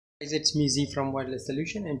Guys, it's me Z from Wireless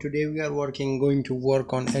Solution, and today we are going to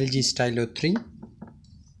work on LG Stylo 3.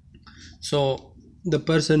 So the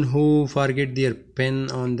person who forget their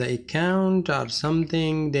pin on the account or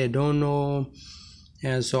something, they don't know,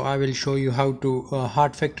 so I will show you how to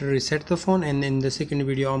hard factory reset the phone, and in the second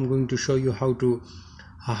video I'm going to show you how to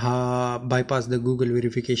bypass the Google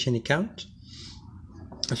verification account.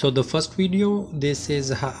 So the first video, this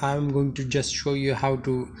is I'm going to just show you how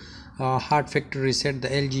to hard factory reset the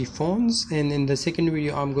LG phones, and in the second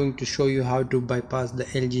video I'm going to show you how to bypass the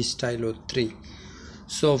LG Stylo 3.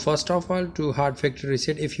 So first of all, to hard factory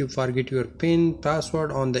reset, if you forget your pin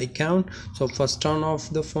password on the account, so first turn off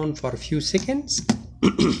the phone for a few seconds.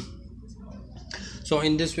 So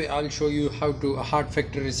in this way I'll show you how to hard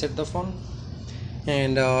factory reset the phone.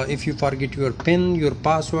 And if you forget your pin, your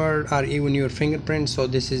password, or even your fingerprint, so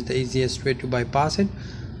this is the easiest way to bypass it.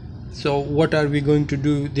 So what are we going to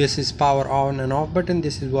do? This is power on and off button,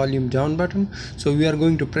 this is volume down button. So we are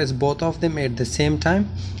going to press both of them at the same time,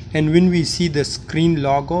 and when we see the screen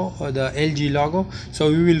logo or the LG logo, so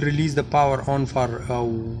we will release the power on for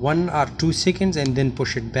 1 or 2 seconds and then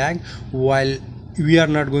push it back, while we are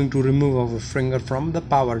not going to remove our finger from the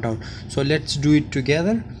power down. So let's do it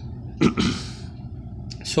together.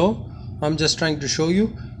 So I'm just trying to show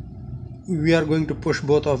you, we are going to push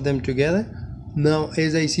both of them together. Now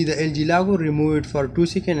as I see the LG logo, remove it for 2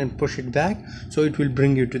 seconds and push it back, so it will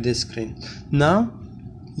bring you to this screen. Now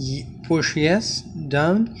push yes,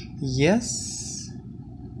 down, yes.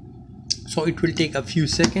 So it will take a few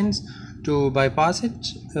seconds to bypass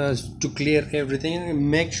it, to clear everything.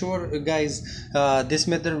 Make sure guys, this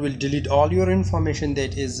method will delete all your information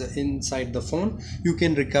that is inside the phone. You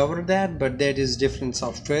can recover that, but that is different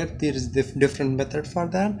software, there is different method for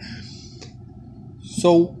that.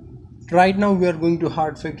 So right now we are going to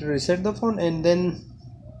hard factory reset the phone, and then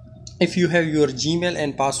if you have your Gmail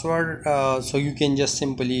and password, so you can just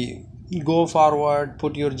simply go forward,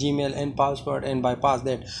 put your Gmail and password and bypass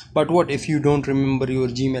that. But what if you don't remember your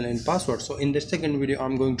Gmail and password? So in the second video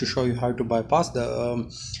I'm going to show you how to bypass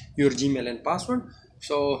the your Gmail and password.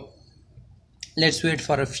 So let's wait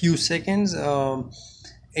for a few seconds.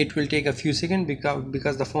 It will take a few seconds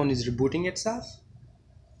because the phone is rebooting itself.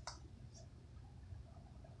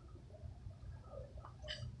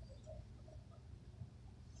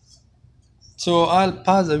 So I'll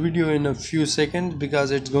pause the video in a few seconds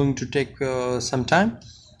because it's going to take some time.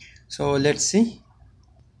 So let's see.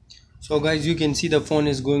 So guys, you can see the phone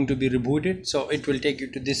is going to be rebooted, so it will take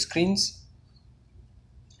you to these screens.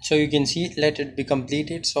 So you can see, let it be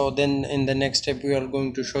completed. So then in the next step we are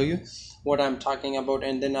going to show you what I'm talking about,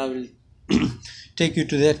 and then I will take you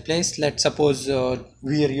to that place. Let's suppose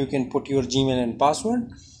where you can put your Gmail and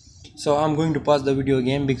password. So I'm going to pause the video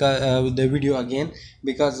again because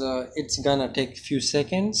it's gonna take a few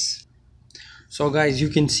seconds. So guys, you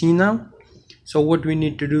can see now. So what we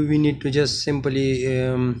need to do, we need to just simply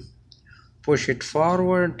push it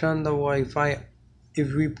forward, turn the Wi-Fi.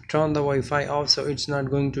 If we turn the Wi-Fi off, so it's not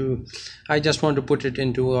going to, I just want to put it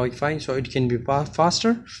into Wi-Fi so it can be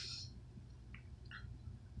faster.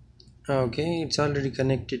 Okay, it's already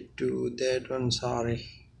connected to that one, sorry,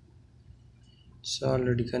 it's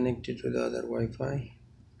already connected to the other Wi-Fi.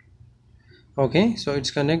 Okay, so it's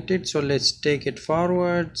connected. So let's take it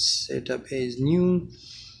forward, set up as new.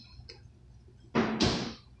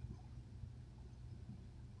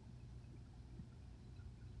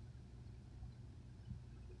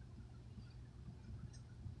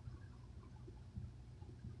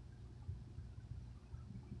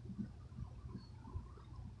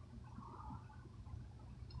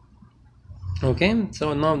 Okay,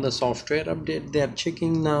 so now the software update, they are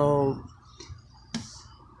checking now.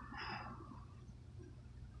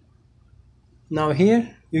 Now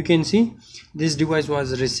here you can see this device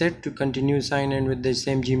was reset to continue sign in with the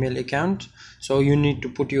same Gmail account. So you need to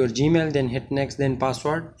put your Gmail, then hit next, then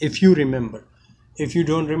password if you remember. If you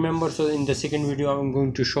don't remember, so in the second video I'm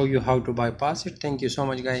going to show you how to bypass it. Thank you so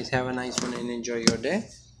much guys, have a nice one and enjoy your day.